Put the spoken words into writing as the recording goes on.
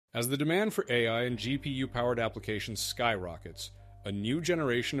As the demand for AI and GPU-powered applications skyrockets, a new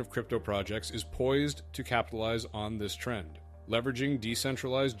generation of crypto projects is poised to capitalize on this trend. Leveraging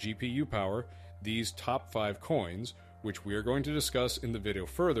decentralized GPU power, these top 5 coins, which we are going to discuss in the video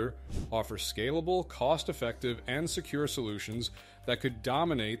further, offer scalable, cost-effective, and secure solutions that could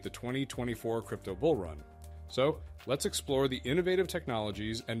dominate the 2024 crypto bull run. So, let's explore the innovative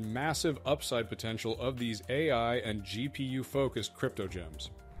technologies and massive upside potential of these AI and GPU-focused crypto gems.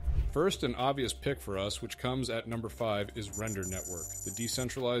 First, an obvious pick for us, which comes at number 5, is Render Network, the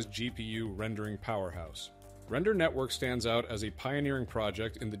decentralized GPU rendering powerhouse. Render Network stands out as a pioneering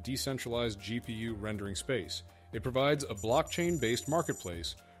project in the decentralized GPU rendering space. It provides a blockchain-based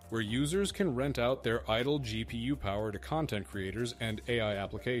marketplace where users can rent out their idle GPU power to content creators and AI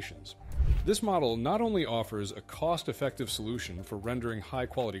applications. This model not only offers a cost-effective solution for rendering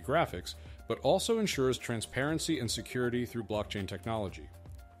high-quality graphics, but also ensures transparency and security through blockchain technology.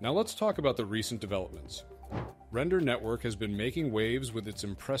 Now let's talk about the recent developments. Render Network has been making waves with its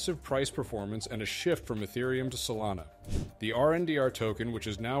impressive price performance and a shift from Ethereum to Solana. The RNDR token, which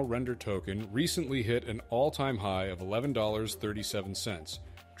is now Render Token, recently hit an all-time high of $11.37,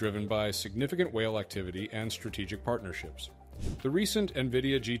 driven by significant whale activity and strategic partnerships. The recent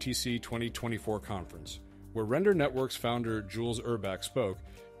NVIDIA GTC 2024 conference, where Render Network's founder Jules Urbach spoke,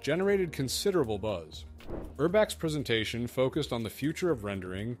 generated considerable buzz. Urbach's presentation focused on the future of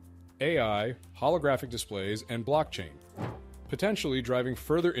rendering, AI, holographic displays, and blockchain, potentially driving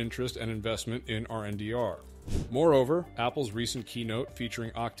further interest and investment in RNDR. Moreover, Apple's recent keynote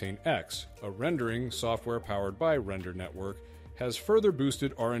featuring Octane X, a rendering software powered by Render Network, has further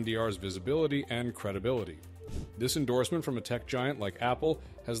boosted RNDR's visibility and credibility. This endorsement from a tech giant like Apple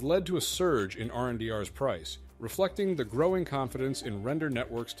has led to a surge in RNDR's price, reflecting the growing confidence in Render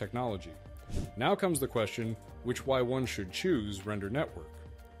Network's technology. Now comes the question, why one should choose Render Network.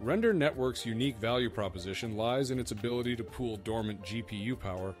 Render Network's unique value proposition lies in its ability to pool dormant GPU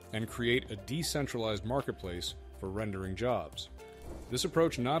power and create a decentralized marketplace for rendering jobs. This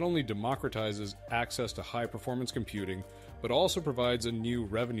approach not only democratizes access to high-performance computing, but also provides a new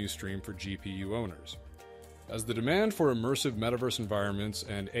revenue stream for GPU owners. As the demand for immersive metaverse environments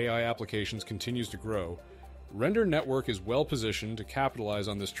and AI applications continues to grow, Render Network is well-positioned to capitalize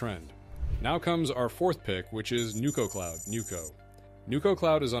on this trend. Now comes our 4th pick, which is Nuco Cloud, Nuco. Nuco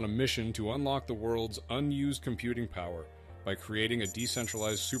Cloud is on a mission to unlock the world's unused computing power by creating a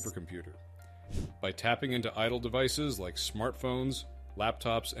decentralized supercomputer. By tapping into idle devices like smartphones,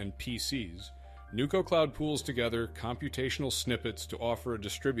 laptops, and PCs, Nuco Cloud pools together computational snippets to offer a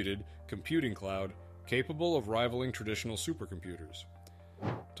distributed computing cloud capable of rivaling traditional supercomputers.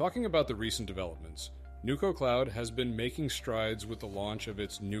 Talking about the recent developments, Nuco Cloud has been making strides with the launch of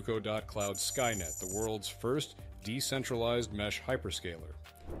its Nuco.Cloud SKYNET, the world's first decentralized mesh hyperscaler.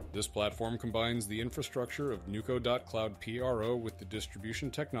 This platform combines the infrastructure of Nuco.Cloud PRO with the distribution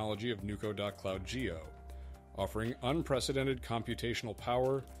technology of Nuco.Cloud Geo, offering unprecedented computational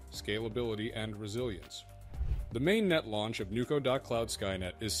power, scalability, and resilience. The mainnet launch of Nuco.Cloud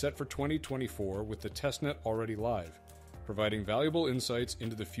SKYNET is set for 2024 with the testnet already live, providing valuable insights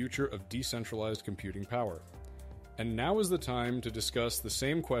into the future of decentralized computing power. And now is the time to discuss the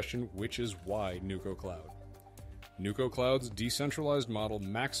same question, which is why Nuco Cloud. Nuco Cloud's decentralized model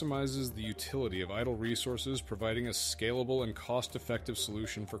maximizes the utility of idle resources, providing a scalable and cost-effective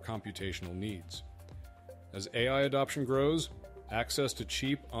solution for computational needs. As AI adoption grows, access to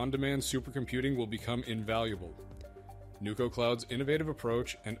cheap, on-demand supercomputing will become invaluable. Nuco Cloud's innovative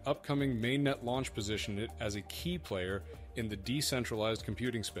approach and upcoming mainnet launch position it as a key player in the decentralized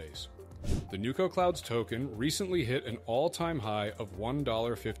computing space. The Nuco Cloud's token recently hit an all-time high of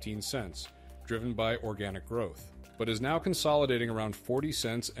 $1.15, driven by organic growth, but is now consolidating around 40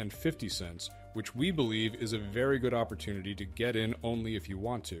 cents and 50 cents, which we believe is a very good opportunity to get in only if you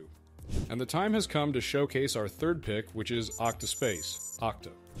want to. And the time has come to showcase our 3rd pick, which is Octa Space,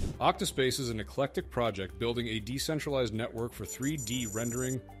 Octa. Octa Space is an eclectic project building a decentralized network for 3D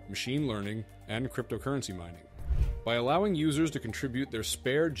rendering, machine learning, and cryptocurrency mining. By allowing users to contribute their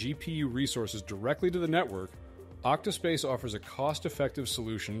spare GPU resources directly to the network, Octa Space offers a cost-effective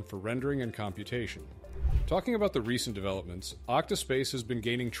solution for rendering and computation. Talking about the recent developments, Octa Space has been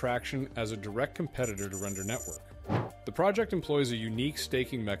gaining traction as a direct competitor to Render Network. The project employs a unique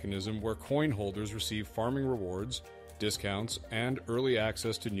staking mechanism where coin holders receive farming rewards, discounts, and early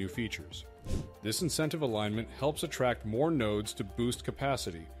access to new features. This incentive alignment helps attract more nodes to boost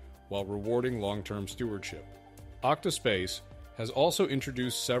capacity while rewarding long-term stewardship. Octa Space has also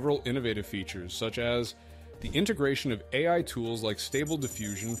introduced several innovative features, such as the integration of AI tools like Stable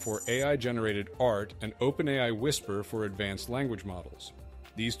Diffusion for AI-generated art and OpenAI Whisper for advanced language models.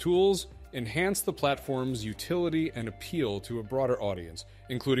 These tools enhance the platform's utility and appeal to a broader audience,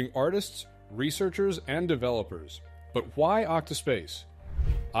 including artists, researchers, and developers. But why Octa Space?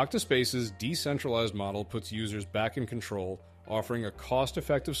 Octa Space's decentralized model puts users back in control, offering a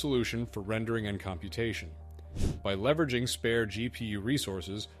cost-effective solution for rendering and computation. By leveraging spare GPU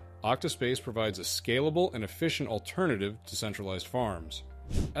resources, Octa Space provides a scalable and efficient alternative to centralized farms.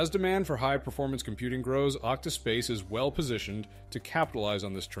 As demand for high-performance computing grows, Octa Space is well-positioned to capitalize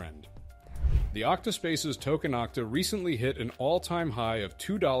on this trend. The Octa Space's token Octa recently hit an all-time high of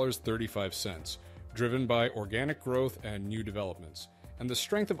 $2.35, driven by organic growth and new developments. And the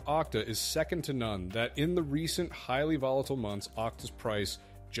strength of Octa is second to none, that in the recent highly volatile months, Octa's price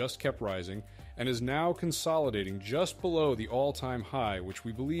just kept rising and is now consolidating just below the all-time high, which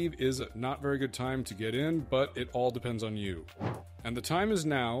we believe is a not very good time to get in, but it all depends on you. And the time is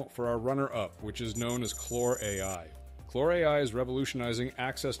now for our runner-up, which is known as Clore AI. Clore AI is revolutionizing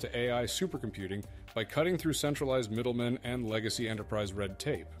access to AI supercomputing by cutting through centralized middlemen and legacy enterprise red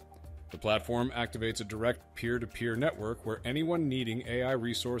tape. The platform activates a direct peer-to-peer network where anyone needing AI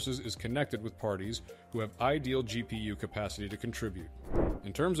resources is connected with parties who have ideal GPU capacity to contribute.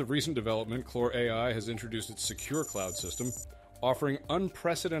 In terms of recent development, Clore AI has introduced its secure cloud system, offering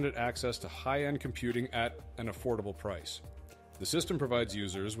unprecedented access to high-end computing at an affordable price. The system provides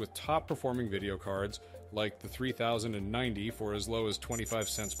users with top-performing video cards like the 3090 for as low as 25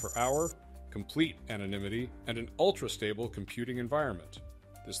 cents per hour, complete anonymity, and an ultra-stable computing environment.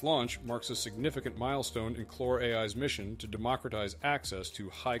 This launch marks a significant milestone in Clore AI's mission to democratize access to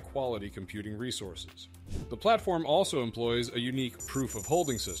high-quality computing resources. The platform also employs a unique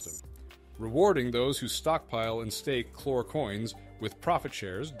proof-of-holding system, rewarding those who stockpile and stake Clore coins with profit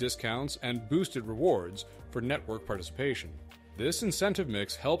shares, discounts, and boosted rewards for network participation. This incentive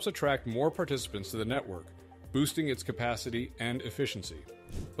mix helps attract more participants to the network, boosting its capacity and efficiency.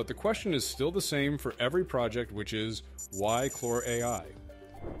 But the question is still the same for every project, which is, why Clore AI?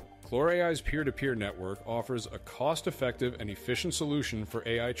 Clore AI's peer-to-peer network offers a cost-effective and efficient solution for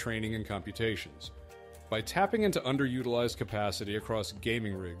AI training and computations. By tapping into underutilized capacity across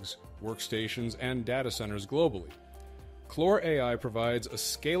gaming rigs, workstations, and data centers globally, Clore AI provides a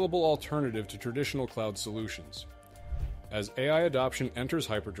scalable alternative to traditional cloud solutions. As AI adoption enters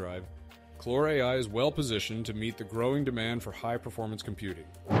hyperdrive, Clore AI is well-positioned to meet the growing demand for high-performance computing.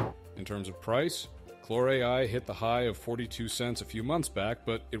 In terms of price, Clore AI hit the high of 42 cents a few months back,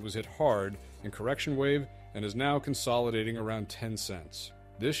 but it was hit hard in correction wave and is now consolidating around 10 cents.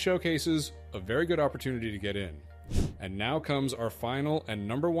 This showcases a very good opportunity to get in. And now comes our final and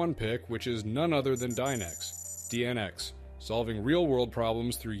number one pick, which is none other than Dynex, DNX, solving real-world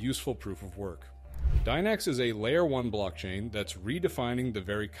problems through useful proof of work. Dynex is a Layer 1 blockchain that's redefining the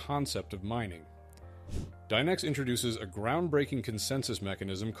very concept of mining. Dynex introduces a groundbreaking consensus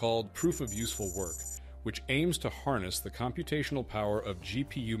mechanism called proof of useful work, which aims to harness the computational power of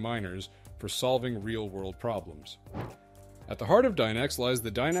GPU miners for solving real-world problems. At the heart of Dynex lies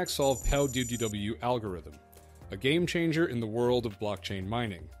the Dynex Solve POW algorithm, a game-changer in the world of blockchain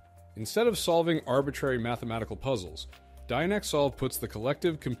mining. Instead of solving arbitrary mathematical puzzles, Dynex Solve puts the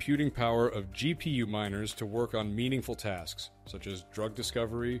collective computing power of GPU miners to work on meaningful tasks, such as drug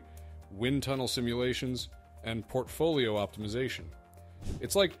discovery, wind tunnel simulations, and portfolio optimization.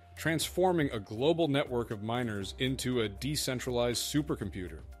 It's like transforming a global network of miners into a decentralized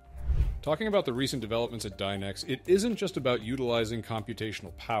supercomputer. Talking about the recent developments at Dynex, it isn't just about utilizing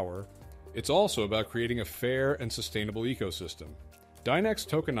computational power, it's also about creating a fair and sustainable ecosystem. Dynex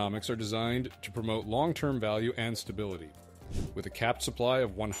tokenomics are designed to promote long-term value and stability. With a capped supply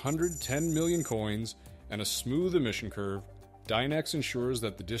of 110 million coins and a smooth emission curve, Dynex ensures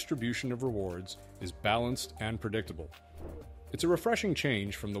that the distribution of rewards is balanced and predictable. It's a refreshing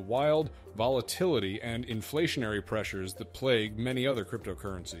change from the wild volatility and inflationary pressures that plague many other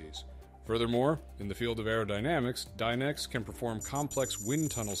cryptocurrencies. Furthermore, in the field of aerodynamics, Dynex can perform complex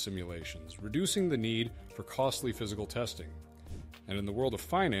wind tunnel simulations, reducing the need for costly physical testing. And in the world of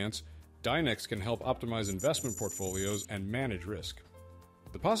finance, Dynex can help optimize investment portfolios and manage risk.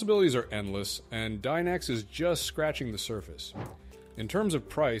 The possibilities are endless, and Dynex is just scratching the surface. In terms of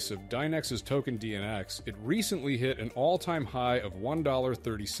price of Dynex's token DNX, it recently hit an all-time high of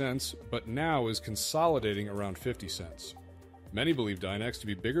 $1.30, but now is consolidating around 50 cents. Many believe Dynex to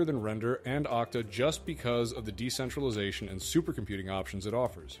be bigger than Render and Octa just because of the decentralization and supercomputing options it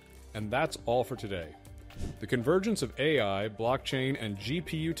offers. And that's all for today. The convergence of AI, blockchain, and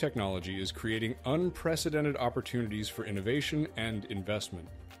GPU technology is creating unprecedented opportunities for innovation and investment.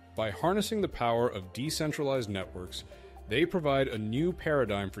 By harnessing the power of decentralized networks, they provide a new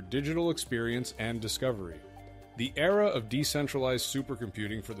paradigm for digital experience and discovery. The era of decentralized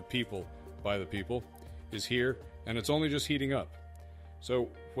supercomputing for the people, by the people, is here, and it's only just heating up. So,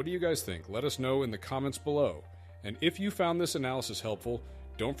 what do you guys think? Let us know in the comments below. And if you found this analysis helpful,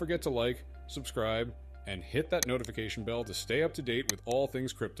 don't forget to like, subscribe, and hit that notification bell to stay up to date with all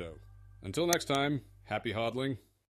things crypto. Until next time, happy hodling.